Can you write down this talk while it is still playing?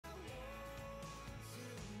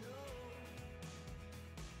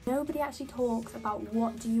nobody actually talks about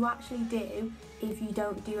what do you actually do if you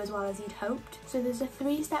don't do as well as you'd hoped. So there's a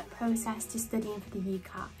 3-step process to studying for the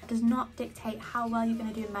UCAT. It does not dictate how well you're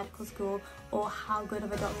going to do in medical school or how good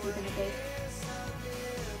of a doctor you're going to be.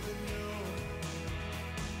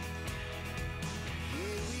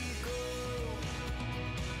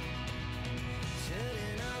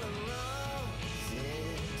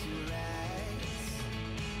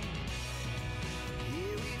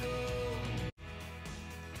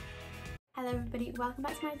 Hello everybody, welcome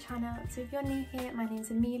back to my channel. So if you're new here, my name's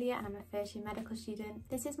Amelia and I'm a first year medical student.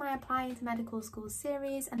 This is my applying to medical school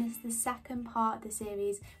series, and this is the second part of the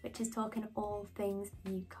series, which is talking all things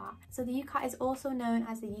UCAT. So the UCAT is also known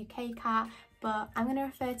as the UCAT, but I'm going to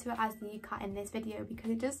refer to it as the UCAT in this video because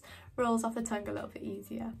it just rolls off the tongue a little bit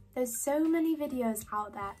easier. There's so many videos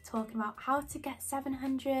out there talking about how to get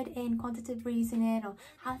 700 in quantitative reasoning or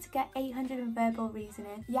how to get 800 in verbal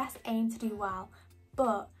reasoning. Yes, aim to do well,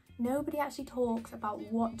 but nobody actually talks about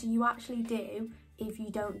what do you actually do if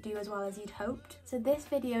you don't do as well as you'd hoped. So this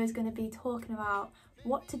video is going to be talking about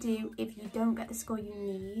what to do if you don't get the score you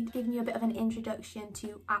need, giving you a bit of an introduction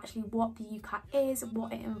to actually what the UCAT is,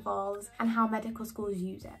 what it involves, and how medical schools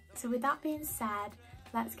use it. So with that being said,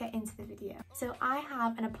 let's get into the video. So I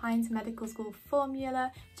have an applying to medical school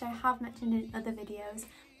formula, which I have mentioned in other videos.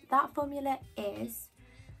 That formula is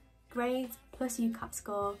grades plus UCAT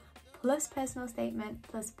score plus personal statement,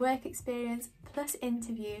 plus work experience, plus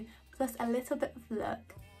interview, plus a little bit of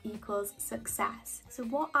luck equals success. So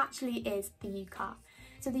what actually is the UCAT?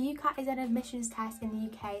 So the UCAT is an admissions test in the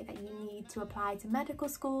UK that you need to apply to medical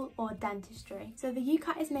school or dentistry. So the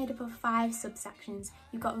UCAT is made up of 5 subsections.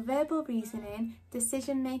 You've got verbal reasoning,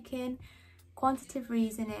 decision making, quantitative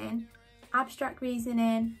reasoning, abstract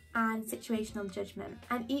reasoning and situational judgment,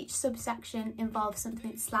 and each subsection involves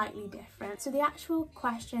something slightly different. So the actual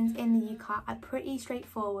questions in the UCAT are pretty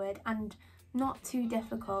straightforward and not too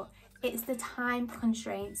difficult. It's the time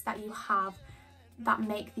constraints that you have that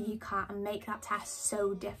make the UCAT and make that test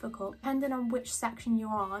so difficult. Depending on which section you're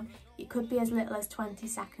on, it could be as little as 20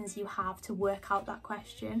 seconds you have to work out that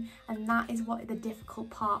question, and that is what the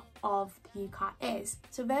difficult part of the UCAT is.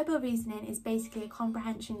 So verbal reasoning is basically a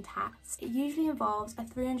comprehension test. It usually involves a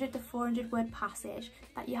 300 to 400 word passage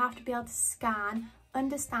that you have to be able to scan,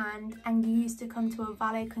 understand and use to come to a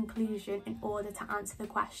valid conclusion in order to answer the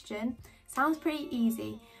question. Sounds pretty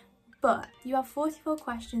easy, but you have 44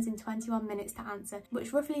 questions in 21 minutes to answer,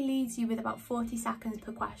 which roughly leaves you with about 40 seconds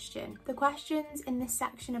per question. The questions in this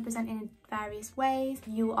section are presented in various ways.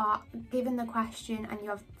 You are given the question and you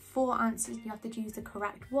have 4 answers and you have to choose the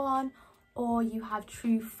correct one, or you have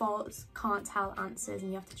true, false, can't tell answers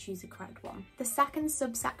and you have to choose the correct one. The second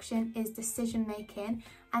subsection is decision making,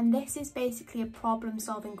 and this is basically a problem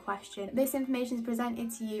solving question. This information is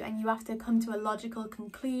presented to you and you have to come to a logical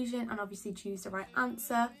conclusion and obviously choose the right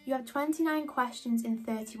answer. You have 29 questions in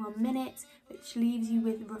 31 minutes, which leaves you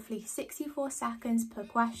with roughly 64 seconds per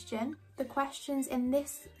question. The questions in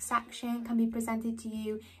this section can be presented to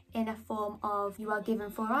you in a form of you are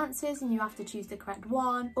given 4 answers and you have to choose the correct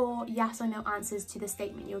one, or yes or no answers to the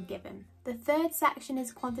statement you're given. The third section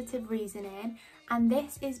is quantitative reasoning, and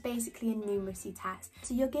this is basically a numeracy test.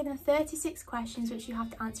 So you're given 36 questions which you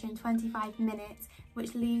have to answer in 25 minutes,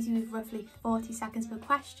 which leaves you with roughly 40 seconds per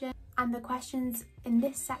question. And the questions in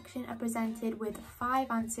this section are presented with 5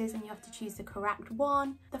 answers and you have to choose the correct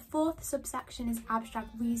one. The fourth subsection is abstract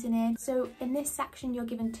reasoning. So in this section you're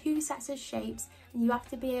given 2 sets of shapes and you have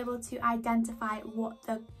to be able to identify what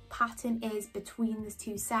the pattern is between these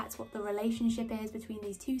 2 sets, what the relationship is between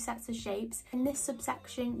these 2 sets of shapes. In this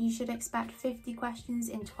subsection you should expect 50 questions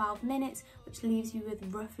in 12 minutes, which leaves you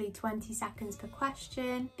with roughly 20 seconds per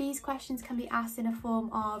question. These questions can be asked in a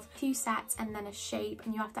form of 2 sets and then a shape,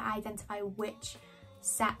 and you have to identify which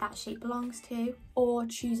set that shape belongs to, or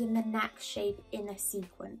choosing the next shape in a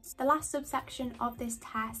sequence. The last subsection of this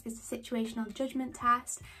test is the situational judgment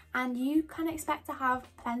test, and you can expect to have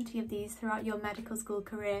plenty of these throughout your medical school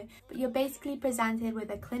career, but you're basically presented with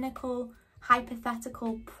a clinical,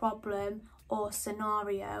 hypothetical problem or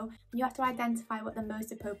scenario, and you have to identify what the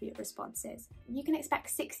most appropriate response is. You can expect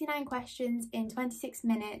 69 questions in 26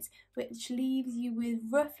 minutes, which leaves you with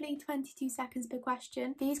roughly 22 seconds per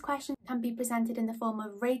question. These questions can be presented in the form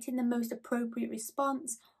of rating the most appropriate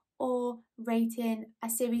response or rating a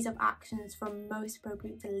series of actions from most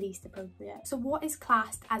appropriate to least appropriate. So what is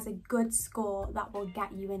classed as a good score that will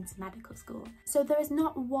get you into medical school? So there is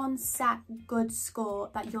not one set good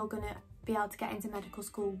score that you're going to be able to get into medical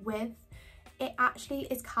school with. it actually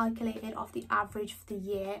is calculated off the average for the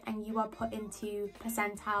year, and you are put into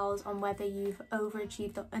percentiles on whether you've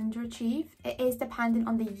overachieved or underachieved. It is dependent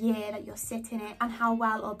on the year that you're sitting in and how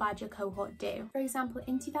well or bad your cohort do. For example,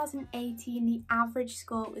 in 2018, the average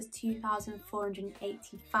score was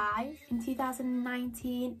 2,485. In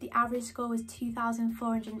 2019, the average score was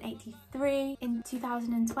 2,483. In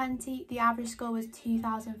 2020, the average score was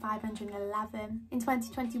 2,511. In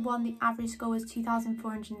 2021, the average score was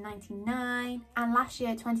 2,499. And last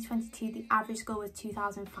year, 2022, the average score was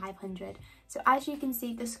 2,500. So as you can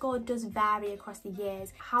see, the score does vary across the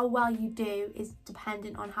years. How well you do is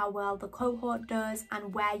dependent on how well the cohort does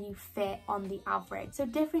and where you fit on the average. So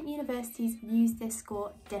different universities use this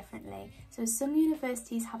score differently. So some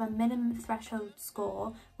universities have a minimum threshold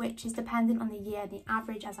score, which is dependent on the year, the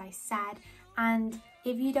average, as I said. And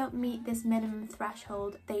if you don't meet this minimum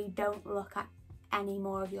threshold, they don't look at any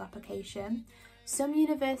more of your application. Some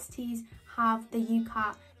universities have the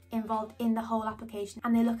UCAT involved in the whole application,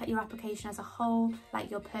 and they look at your application as a whole,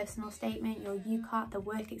 like your personal statement, your UCAT, the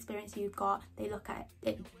work experience you've got. They look at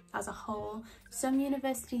it as a whole. Some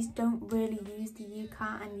universities don't really use the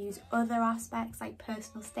UCAT and use other aspects like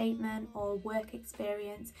personal statement or work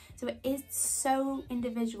experience. So it is so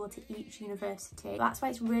individual to each university. That's why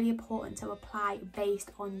it's really important to apply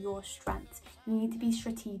based on your strengths. You need to be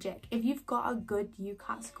strategic. If you've got a good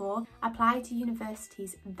UCAT score, apply to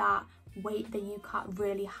universities that weight the UCAT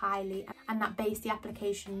really highly and that base the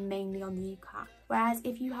application mainly on the UCAT. Whereas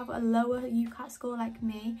if you have a lower UCAT score like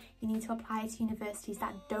me, you need to apply to universities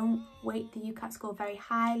that don't weight the UCAT score very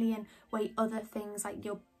highly and weight other things like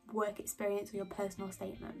your work experience or your personal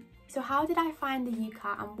statement. So how did I find the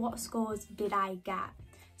UCAT and what scores did I get?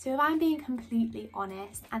 So if I'm being completely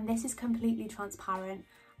honest, and this is completely transparent,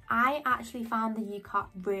 I actually found the UCAT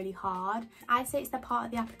really hard. I'd say it's the part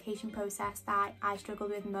of the application process that I struggled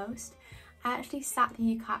with most. I actually sat the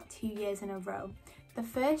UCAT 2 years in a row. The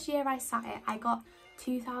first year I sat it, I got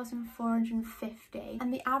 2,450,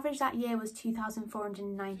 and the average that year was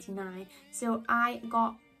 2,499. So I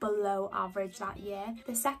got below average that year.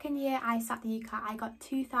 The second year I sat the UCAT, I got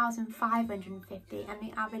 2,550 and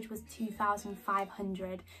the average was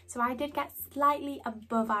 2,500. So I did get slightly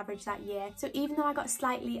above average that year. So even though I got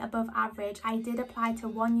slightly above average, I did apply to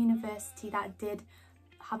one university that did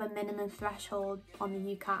have a minimum threshold on the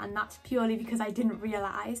UCAT, and that's purely because I didn't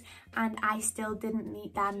realise, and I still didn't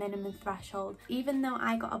meet their minimum threshold. Even though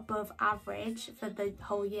I got above average for the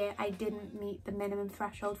whole year, I didn't meet the minimum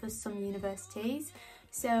threshold for some universities.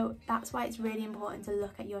 So that's why it's really important to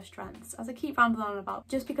look at your strengths. As I keep rambling on about,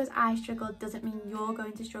 just because I struggled doesn't mean you're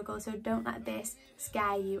going to struggle, so don't let this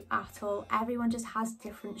scare you at all. Everyone just has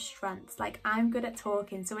different strengths. Like, I'm good at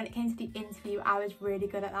talking, so when it came to the interview, I was really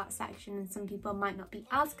good at that section, and some people might not be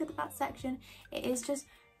as good at that section. It is just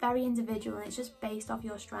very individual, and it's just based off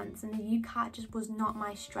your strengths, and the UCAT just was not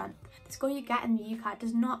my strength. The score you get in the UCAT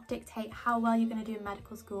does not dictate how well you're going to do in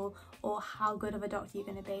medical school or how good of a doctor you're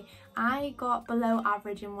going to be. I got below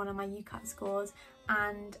average in one of my UCAT scores,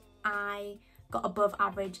 and I got above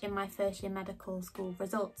average in my first year medical school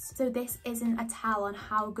results. So this isn't a tell on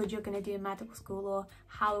how good you're going to do in medical school or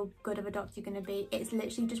how good of a doctor you're going to be. It's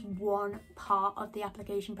literally just one part of the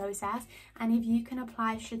application process, and if you can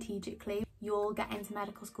apply strategically, you'll get into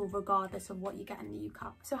medical school regardless of what you get in the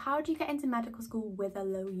UCAT. So how do you get into medical school with a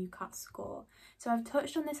low UCAT score? So I've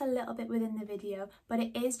touched on this a little bit within the video, but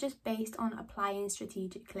it is just based on applying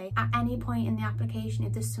strategically. At any point in the application,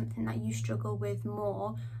 if there's something that you struggle with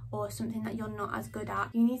more or something that you're not as good at,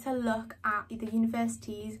 you need to look at the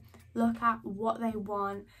universities, look at what they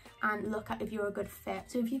want, and look at if you're a good fit.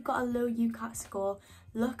 So if you've got a low UCAT score,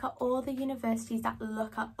 look at all the universities that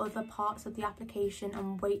look at other parts of the application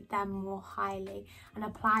and weight them more highly and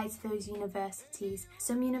apply to those universities.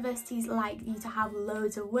 Some universities like you to have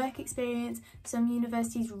loads of work experience. Some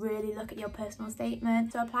universities really look at your personal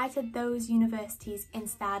statement. So apply to those universities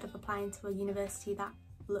instead of applying to a university that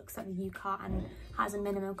looks at the UCAT and has a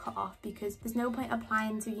minimum cut-off, because there's no point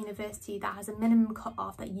applying to a university that has a minimum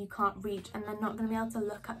cut-off that you can't reach, and they're not going to be able to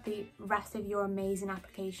look at the rest of your amazing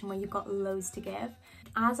application where you've got loads to give.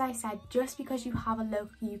 As I said, just because you have a low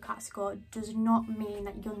UCAT score does not mean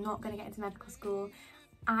that you're not going to get into medical school.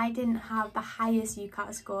 I didn't have the highest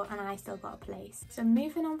UCAT score and I still got a place. So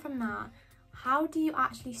moving on from that, How do you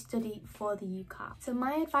actually study for the UCAT? So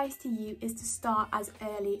my advice to you is to start as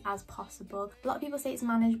early as possible. A lot of people say it's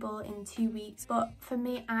manageable in 2 weeks, but for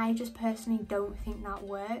me, I just personally don't think that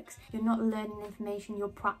works. You're not learning information, you're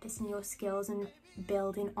practicing your skills and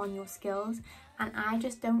building on your skills. And I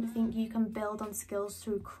just don't think you can build on skills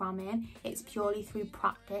through cramming. It's purely through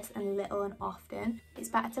practice and little and often. It's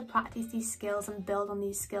better to practice these skills and build on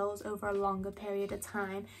these skills over a longer period of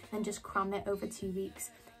time than just cram it over 2 weeks.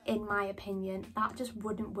 In my opinion, that just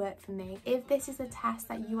wouldn't work for me. If this is a test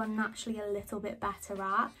that you are naturally a little bit better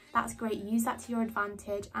at, that's great. Use that to your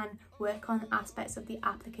advantage and work on aspects of the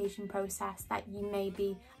application process that you may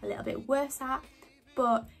be a little bit worse at.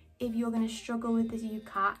 But if you're going to struggle with this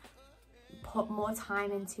UCAT, put more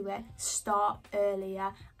time into it, start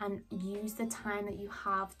earlier, and use the time that you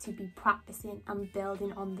have to be practicing and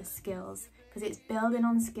building on the skills, because it's building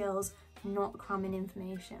on skills, not cramming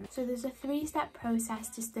information. So there's a 3-step process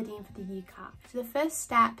to studying for the UCAT. So the first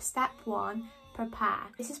step, step 1, prepare.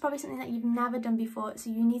 This is probably something that you've never done before,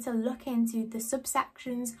 so you need to look into the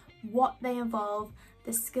subsections, what they involve,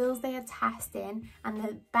 the skills they are testing, and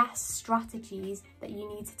the best strategies that you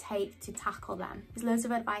need to take to tackle them. There's loads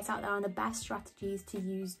of advice out there on the best strategies to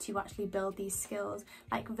use to actually build these skills.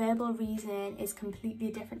 Like verbal reasoning is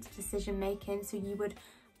completely different to decision making, so you would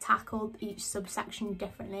tackle each subsection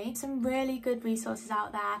differently. Some really good resources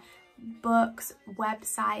out there, books,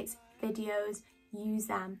 websites, videos, use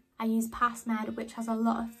them. I use PassMed, which has a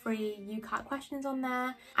lot of free UCAT questions on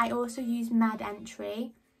there. I also use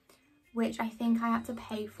MedEntry, which I think I had to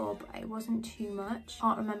pay for, but it wasn't too much. I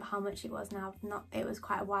can't remember how much it was now. It was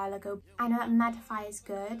quite a while ago. I know that Medify is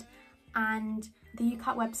good, and the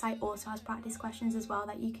UCAT website also has practice questions as well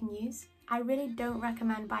that you can use. I really don't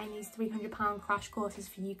recommend buying these £300 crash courses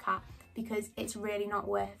for UCAT because it's really not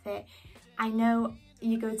worth it. I know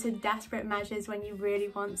you go to desperate measures when you really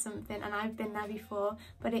want something, and I've been there before,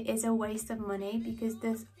 but it is a waste of money because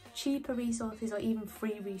there's cheaper resources or even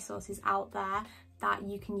free resources out there that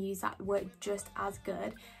you can use that work just as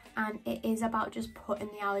good. And it is about just putting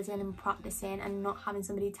the hours in and practicing and not having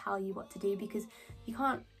somebody tell you what to do, because you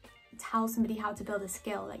can't tell somebody how to build a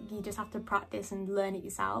skill. Like, you just have to practice and learn it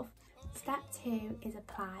yourself. Step 2 is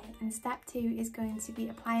apply, and step 2 is going to be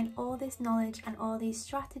applying all this knowledge and all these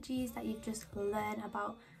strategies that you've just learned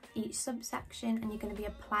about each subsection, and you're going to be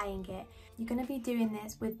applying it. You're going to be doing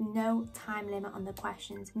this with no time limit on the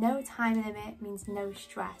questions. No time limit means no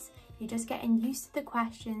stress. You're just getting used to the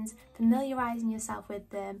questions, familiarising yourself with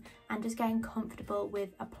them, and just getting comfortable with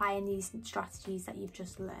applying these strategies that you've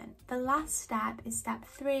just learned. The last step is step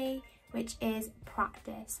 3, which is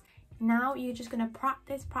practice. Now you're just going to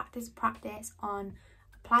practice on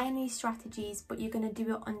applying these strategies, but you're going to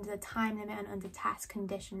do it under the time limit and under test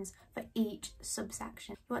conditions for each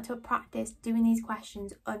subsection. You want to practice doing these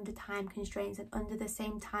questions under time constraints and under the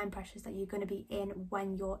same time pressures that you're going to be in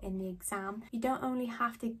when you're in the exam. You don't only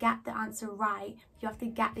have to get the answer right, you have to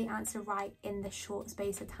get the answer right in the short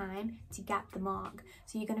space of time to get the mark.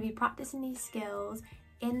 So you're going to be practicing these skills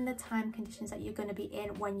in the time conditions that you're going to be in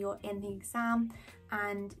when you're in the exam,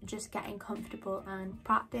 and just getting comfortable, and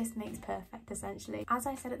practice makes perfect essentially. As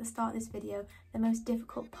I said at the start of this video, the most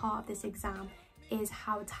difficult part of this exam is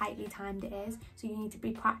how tightly timed it is, so you need to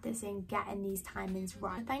be practicing getting these timings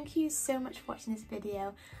right. Thank you so much for watching this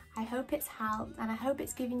video. I hope it's helped, and I hope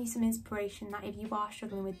it's given you some inspiration that if you are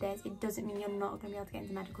struggling with this, it doesn't mean you're not going to be able to get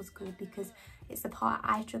into medical school, because it's the part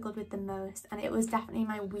I struggled with the most, and it was definitely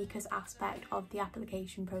my weakest aspect of the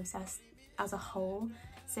application process as a whole,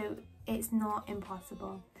 so it's not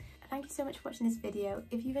impossible. Thank you so much for watching this video.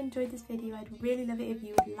 If you've enjoyed this video, I'd really love it if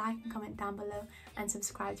you would like and comment down below and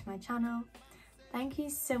subscribe to my channel. Thank you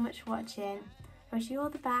so much for watching. I wish you all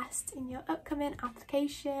the best in your upcoming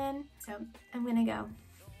application. So I'm gonna go.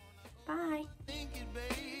 Bye.